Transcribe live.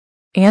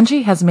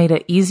Angie has made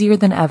it easier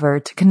than ever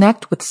to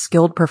connect with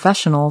skilled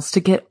professionals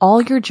to get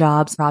all your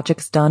jobs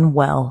projects done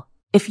well.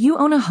 If you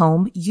own a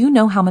home, you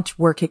know how much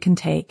work it can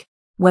take,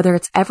 whether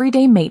it's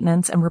everyday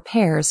maintenance and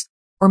repairs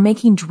or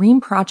making dream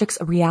projects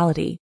a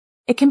reality.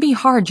 It can be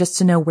hard just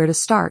to know where to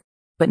start,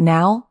 but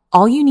now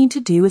all you need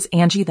to do is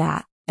Angie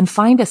that and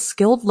find a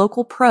skilled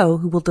local pro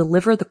who will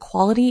deliver the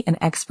quality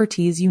and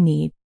expertise you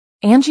need.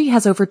 Angie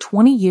has over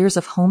 20 years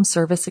of home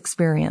service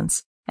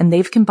experience, and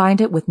they've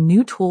combined it with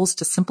new tools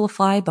to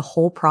simplify the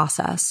whole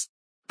process.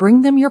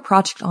 Bring them your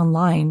project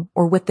online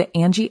or with the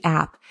Angie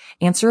app,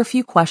 answer a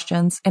few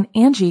questions, and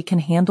Angie can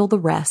handle the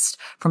rest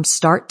from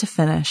start to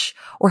finish,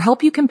 or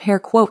help you compare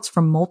quotes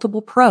from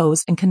multiple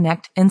pros and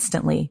connect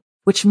instantly,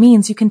 which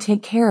means you can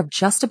take care of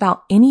just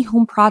about any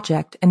home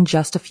project in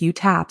just a few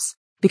taps.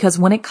 Because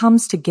when it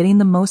comes to getting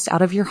the most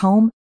out of your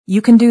home,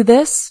 you can do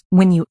this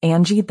when you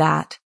Angie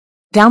that.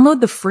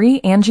 Download the free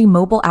Angie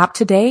mobile app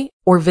today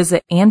or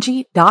visit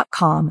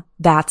Angie.com.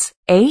 That's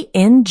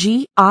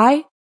ANGI.com.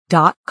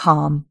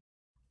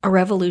 A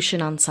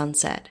Revolution on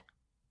Sunset.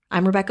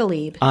 I'm Rebecca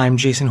Lieb. I'm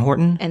Jason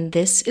Horton. And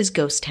this is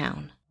Ghost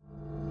Town.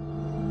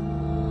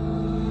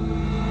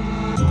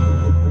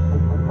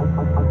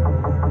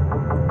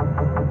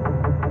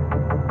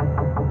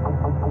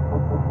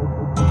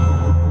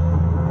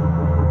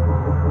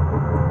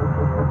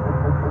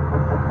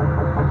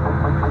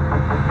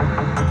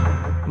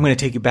 I'm going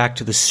to take you back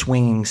to the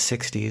swinging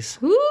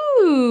 60s.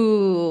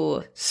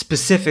 Ooh.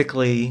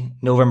 Specifically,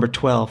 November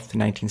 12th,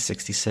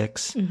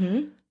 1966.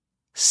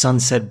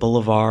 Sunset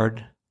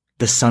Boulevard,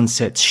 the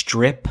Sunset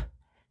Strip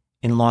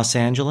in Los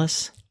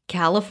Angeles.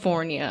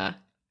 California.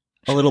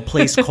 A little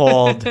place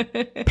called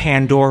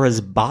Pandora's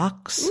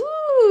Box,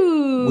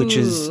 Ooh. which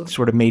is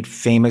sort of made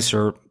famous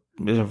or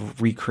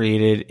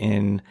recreated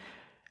in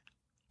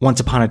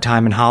Once Upon a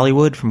Time in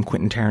Hollywood from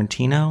Quentin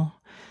Tarantino.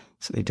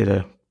 So they did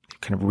a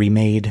kind of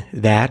remade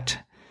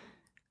that,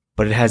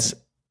 but it has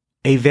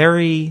a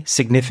very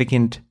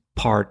significant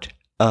part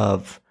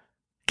of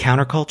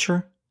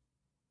counterculture,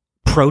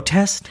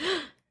 protest,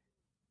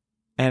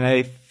 and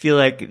I feel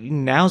like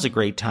now's a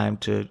great time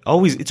to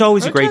it's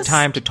always a great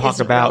time to talk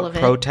about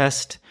relevant.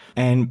 Protest,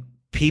 and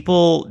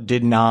people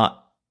did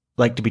not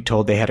like to be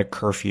told they had a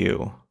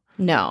curfew.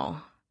 No.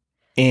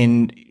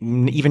 In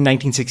even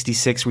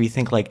 1966, where you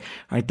think like,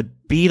 all right, the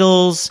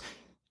Beatles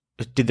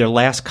did their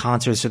last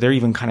concert, so they're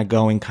even kind of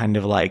going kind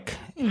of like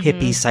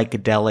hippie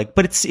psychedelic,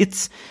 but it's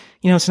it's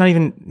not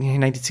even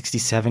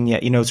 1967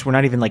 yet, so we're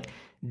not even like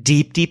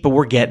deep, but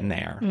we're getting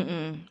there.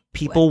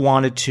 People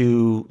wanted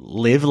to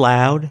live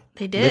loud,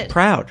 they did, live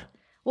proud.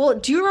 Well,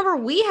 do you remember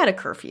we had a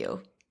curfew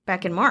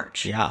back in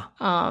March? Yeah.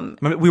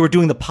 We were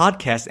doing the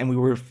podcast and we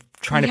were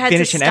trying to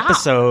finish an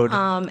episode.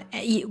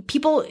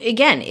 People,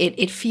 again,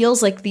 it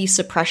feels like the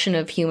suppression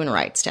of human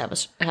rights to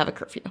have a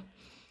curfew.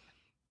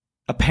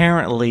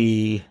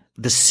 Apparently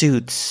the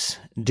suits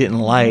didn't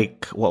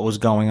like what was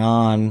going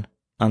on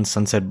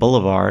Sunset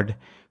Boulevard.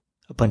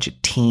 A bunch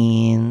of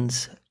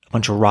teens, a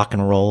bunch of rock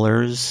and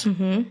rollers,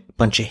 a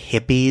bunch of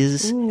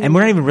hippies. Ooh. And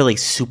we're not even really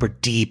super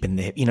deep in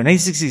the,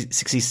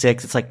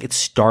 1966, it's like it's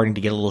starting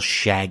to get a little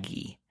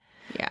shaggy.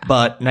 Yeah.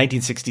 But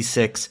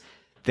 1966,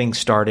 things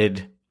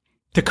started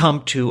to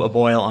come to a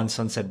boil on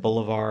Sunset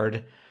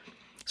Boulevard.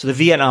 So the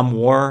Vietnam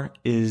War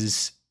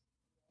is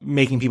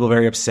making people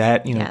very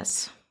upset.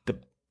 Yes.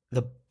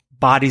 The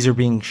bodies are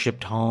being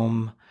shipped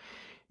home.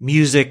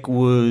 Music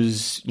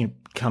was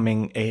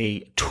becoming a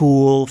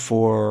tool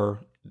for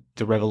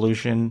the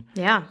revolution.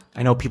 Yeah.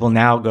 I know people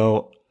now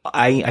go,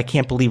 I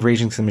can't believe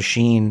Rage Against the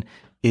Machine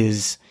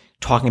is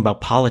talking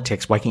about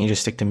politics. Why can't you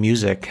just stick to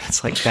music?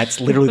 It's like,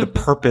 that's literally the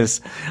purpose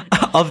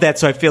of that.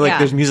 So I feel like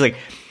there's music.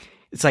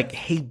 It's like,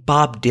 hey,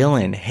 Bob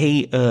Dylan,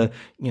 hey,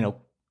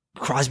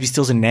 Crosby,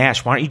 Stills and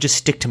Nash, why don't you just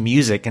stick to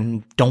music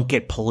and don't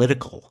get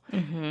political?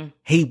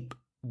 Hey,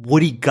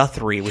 Woody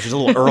Guthrie, which is a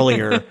little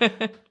earlier.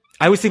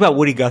 I always think about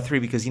Woody Guthrie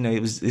because,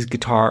 it was his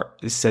guitar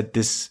said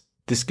this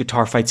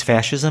guitar fights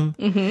fascism.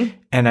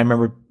 And I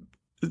remember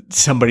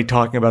somebody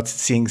talking about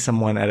seeing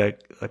someone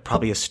at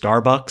probably a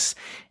Starbucks,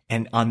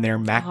 and on their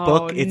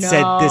MacBook it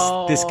said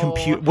this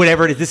computer,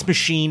 whatever it is, this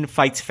machine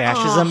fights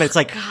fascism. And it's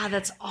like, God,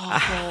 that's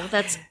awful.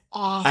 That's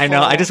awful. I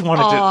know. I just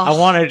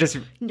wanted to just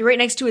right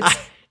next to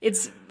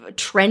it's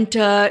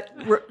Trenta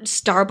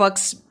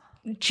Starbucks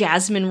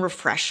Jasmine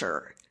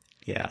Refresher.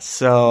 Yeah.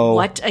 So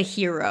what a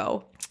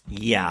hero.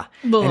 Yeah.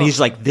 Ugh. And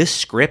he's like, this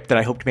script that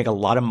I hope to make a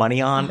lot of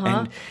money on.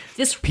 And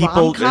this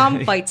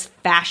rom-com fights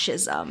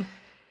fascism.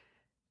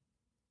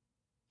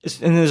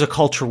 And there's a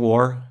culture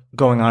war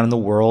going on in the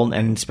world,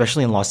 and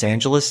especially in Los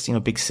Angeles,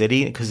 big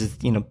city, because,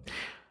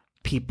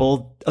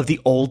 people of the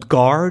old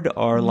guard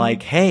are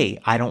like, hey,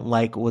 I don't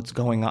like what's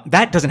going on.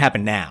 That doesn't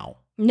happen now.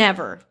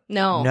 Never.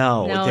 No,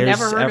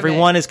 never heard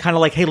everyone is kind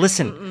of like, hey,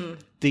 listen,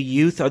 the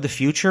youth are the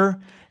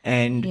future.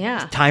 And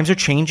times are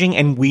changing,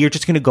 and we are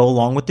just going to go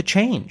along with the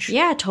change.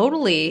 Yeah,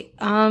 totally.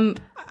 I'll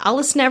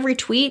listen to every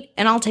tweet,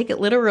 and I'll take it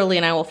literally,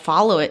 and I will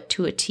follow it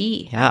to a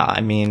T. Yeah, I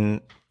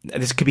mean,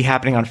 this could be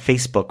happening on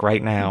Facebook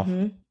right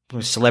now.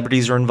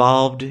 Celebrities are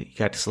involved. You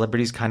got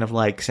celebrities kind of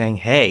like saying,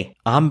 hey,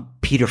 I'm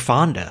Peter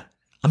Fonda.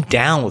 I'm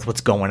down with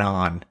what's going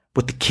on,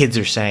 what the kids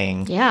are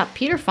saying. Yeah,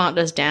 Peter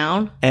Fonda's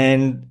down.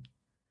 And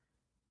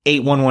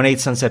 8118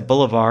 Sunset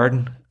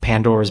Boulevard,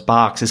 Pandora's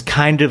Box, is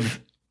kind of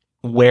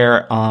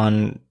where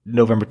on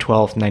November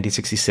 12th,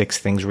 1966,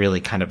 things really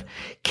kind of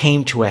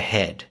came to a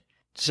head.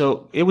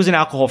 So it was an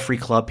alcohol-free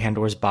club,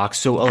 Pandora's Box.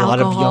 So a lot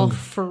of young...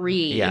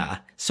 Alcohol-free. Yeah.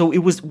 So it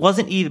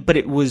wasn't even, but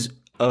it was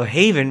a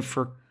haven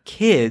for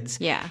kids.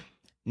 Yeah.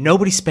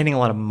 Nobody's spending a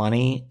lot of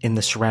money in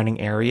the surrounding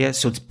area,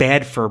 so it's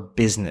bad for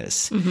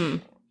business.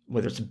 Mm-hmm.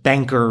 Whether it's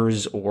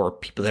bankers or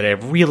people that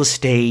have real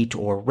estate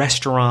or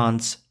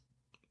restaurants.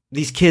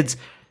 These kids,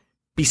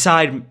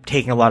 beside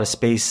taking a lot of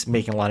space,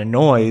 making a lot of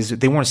noise,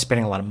 they weren't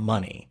spending a lot of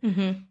money. Mm-hmm.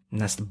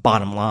 And that's the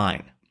bottom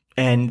line.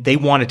 And they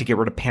wanted to get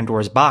rid of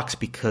Pandora's Box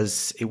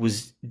because it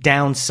was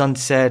down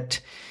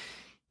Sunset,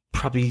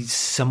 probably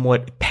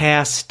somewhat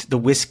past the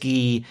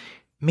Whiskey,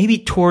 maybe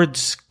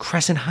towards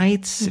Crescent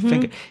Heights.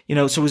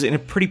 Mm-hmm. So it was in a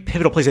pretty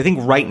pivotal place. I think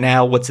right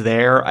now what's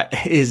there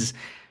is...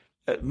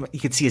 you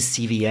can see a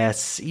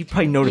CVS. You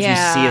probably know if you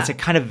see it. It's a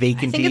kind of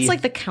vacant. I think it's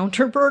like the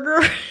Counter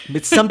Burger.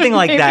 It's something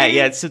like that.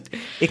 Yeah.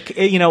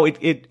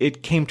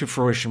 It came to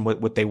fruition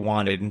what they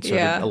wanted, and so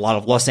a lot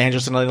of Los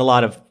Angeles and a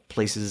lot of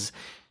places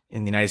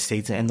in the United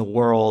States and the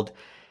world.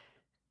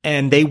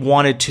 And they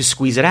wanted to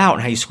squeeze it out.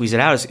 And how you squeeze it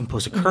out is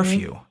impose a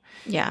curfew.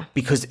 Mm-hmm. Yeah.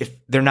 Because if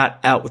they're not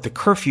out with the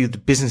curfew, the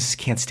businesses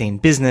can't stay in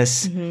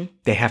business. Mm-hmm.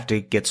 They have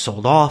to get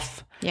sold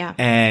off. Yeah.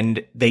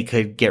 And they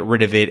could get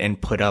rid of it and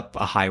put up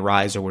a high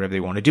rise or whatever they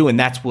want to do. And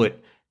that's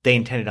what they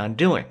intended on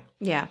doing.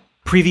 Yeah.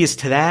 Previous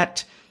to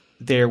that,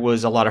 there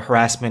was a lot of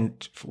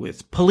harassment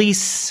with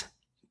police,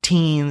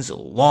 teens,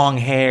 long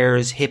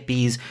hairs,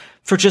 hippies,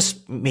 for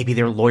just maybe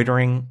they're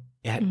loitering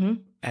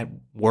at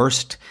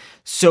worst.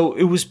 So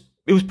it was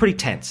pretty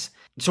tense.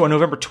 So on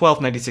November 12th,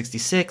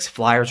 1966,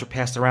 flyers were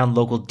passed around.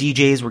 Local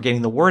DJs were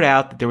getting the word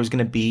out that there was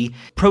going to be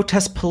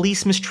protest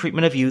police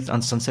mistreatment of youth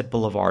on Sunset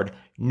Boulevard.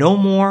 No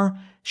more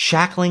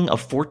shackling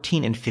of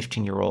 14 and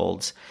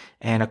 15-year-olds,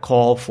 and a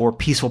call for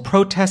peaceful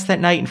protest that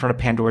night in front of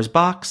Pandora's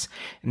Box.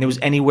 And there was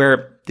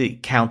anywhere, the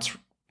counts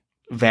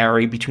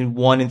vary, between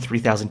 1,000 and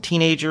 3,000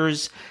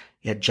 teenagers.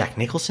 You had Jack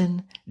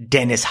Nicholson,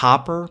 Dennis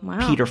Hopper,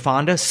 Peter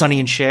Fonda, Sonny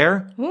and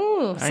Cher.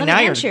 Ooh, Sonny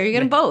and Cher, you're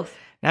getting both.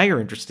 Now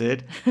you're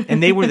interested.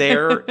 And they were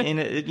there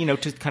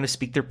to kind of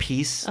speak their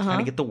piece,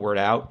 kind of get the word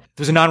out.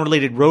 There was a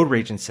non-related road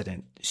rage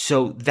incident.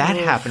 So that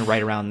happened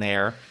right around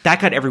there. That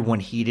got everyone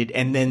heated.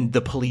 And then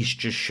the police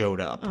just showed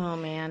up. Oh,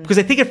 man. Because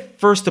I think at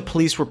first the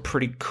police were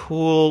pretty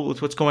cool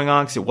with what's going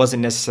on because it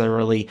wasn't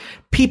necessarily,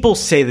 people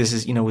say this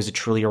is, is it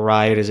truly a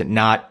riot? Is it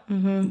not?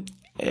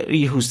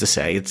 Mm-hmm. Who's to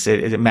say? It's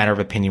a matter of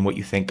opinion what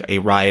you think a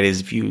riot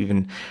is. If you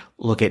even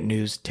look at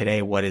news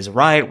today, what is a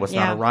riot? What's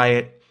not a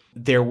riot?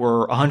 There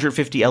were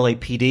 150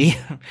 LAPD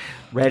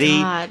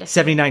ready,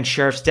 79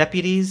 sheriff's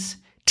deputies,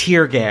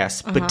 tear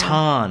gas,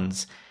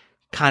 batons,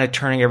 kind of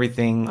turning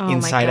everything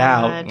inside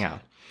out. Yeah.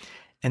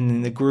 And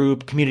then the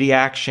group Community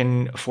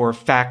Action for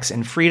Facts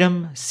and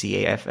Freedom,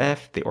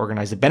 CAFF, they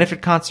organized a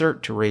benefit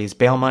concert to raise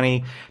bail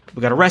money.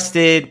 People got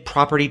arrested,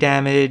 property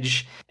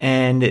damage,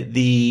 and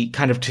the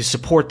kind of to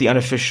support the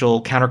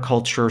unofficial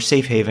counterculture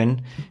safe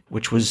haven,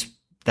 which was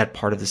that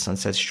part of the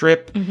Sunset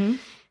Strip. Mm-hmm.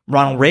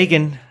 Ronald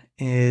Reagan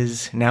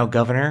is now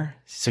governor,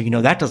 so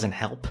that doesn't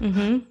help.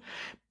 Mm-hmm.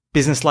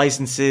 Business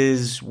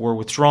licenses were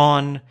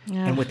withdrawn,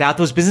 and without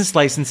those business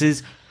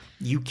licenses,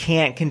 you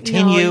can't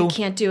continue. No, you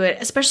can't do it.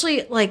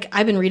 Especially,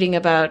 I've been reading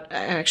about,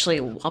 actually,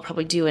 I'll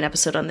probably do an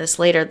episode on this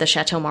later, the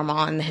Chateau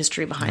Marmont and the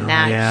history behind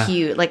that. Yeah.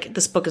 Huge.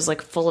 This book is,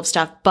 full of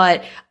stuff.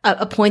 But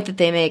a point that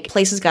they make,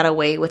 places got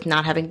away with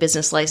not having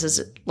business licenses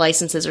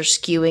or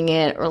skewing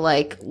it or,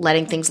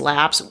 letting things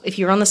lapse. If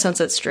you're on the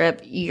Sunset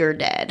Strip, you're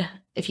dead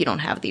if you don't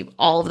have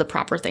all of the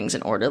proper things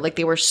in order.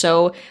 They were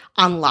so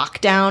on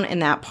lockdown in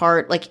that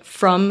part,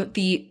 from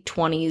the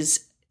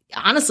 20s,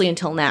 honestly,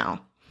 until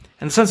now.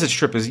 And the Sunset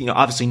Strip is,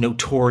 obviously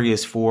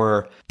notorious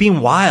for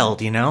being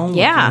wild,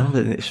 Yeah.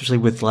 Especially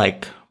with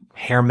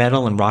hair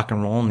metal and rock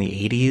and roll in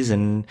the 80s.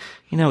 And,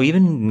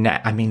 even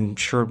now,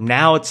 sure,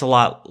 now it's a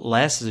lot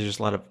less. There's just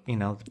a lot of,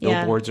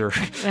 billboards or.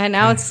 And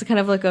now it's kind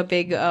of a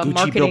big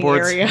marketing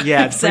billboards. area.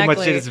 Yeah, it's pretty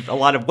much it. It's a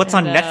lot of what's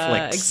on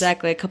Netflix.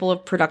 Exactly. A couple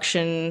of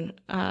production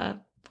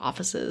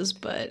offices,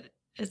 but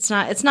it's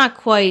not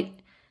quite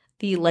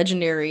the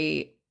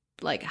legendary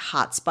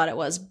hot spot it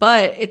was,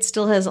 but it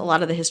still has a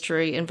lot of the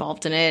history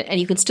involved in it, and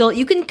you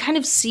can kind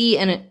of see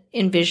and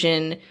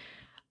envision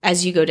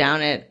as you go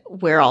down it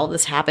where all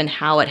this happened,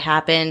 how it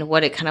happened,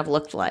 what it kind of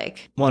looked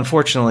like. Well,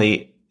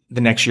 unfortunately, the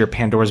next year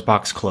Pandora's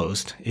Box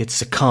closed. It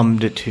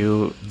succumbed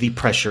to the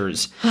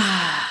pressures.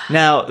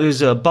 Now,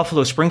 there's a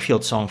Buffalo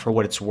Springfield song, For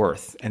What It's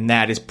Worth, and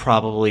that is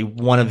probably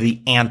one of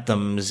the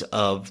anthems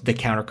of the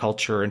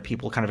counterculture, and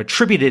people kind of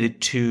attributed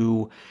it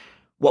to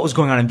what was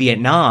going on in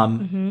Vietnam.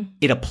 Mm-hmm.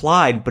 It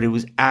applied, but it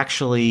was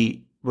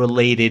actually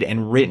related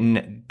and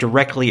written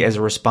directly as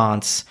a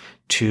response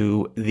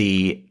to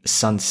the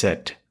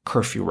Sunset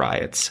curfew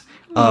riots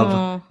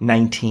of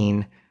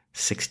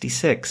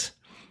 1966.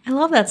 I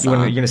love that song.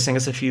 You're going to sing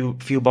us a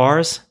few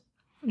bars?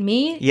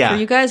 Me? Yeah. For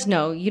you guys?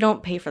 No, you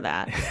don't pay for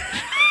that.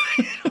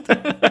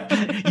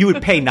 You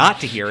would pay not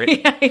to hear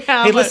it.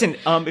 Yeah, hey, listen,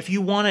 if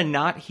you want to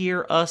not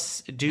hear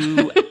us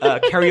do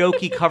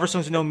karaoke cover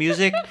songs with no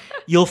music,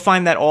 you'll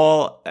find that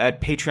all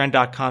at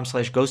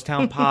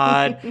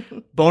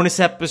patreon.com/ghosttownpod. Bonus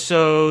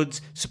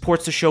episodes,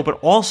 supports the show, but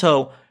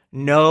also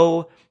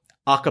no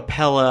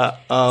acapella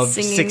of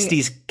singing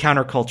 60s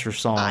counterculture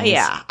songs.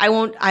 Yeah, I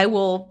won't. I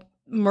will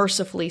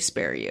mercifully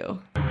spare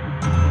you.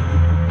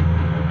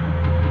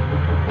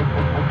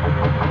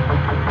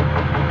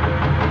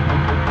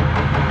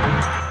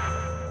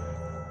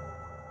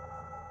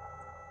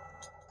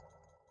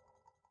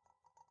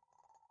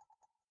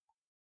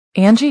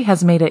 Angie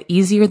has made it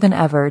easier than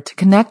ever to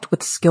connect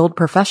with skilled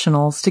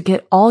professionals to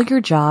get all your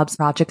jobs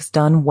projects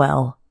done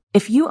well.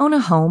 If you own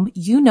a home,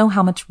 you know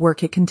how much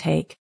work it can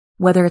take,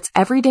 whether it's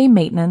everyday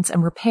maintenance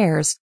and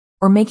repairs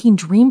or making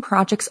dream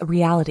projects a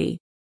reality.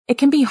 It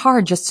can be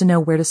hard just to know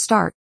where to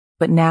start,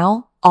 but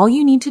now all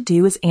you need to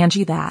do is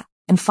Angie that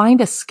and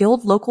find a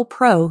skilled local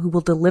pro who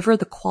will deliver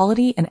the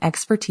quality and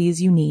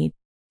expertise you need.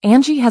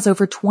 Angie has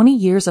over 20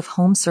 years of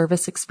home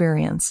service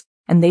experience,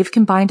 and they've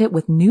combined it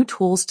with new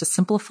tools to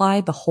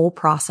simplify the whole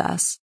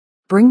process.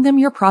 Bring them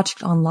your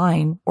project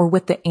online or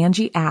with the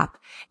Angie app,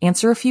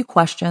 answer a few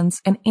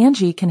questions, and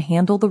Angie can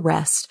handle the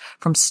rest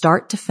from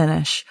start to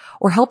finish,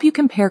 or help you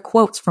compare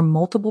quotes from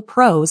multiple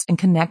pros and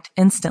connect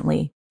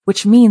instantly,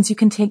 which means you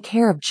can take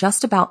care of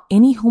just about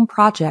any home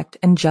project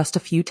in just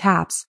a few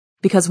taps.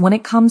 Because when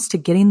it comes to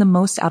getting the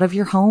most out of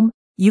your home,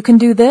 you can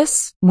do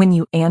this when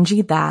you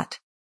Angie that.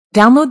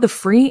 Download the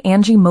free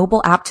Angie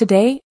mobile app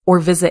today or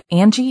visit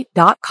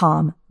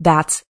Angie.com.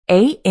 That's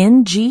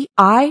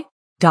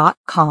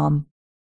ANGI.com.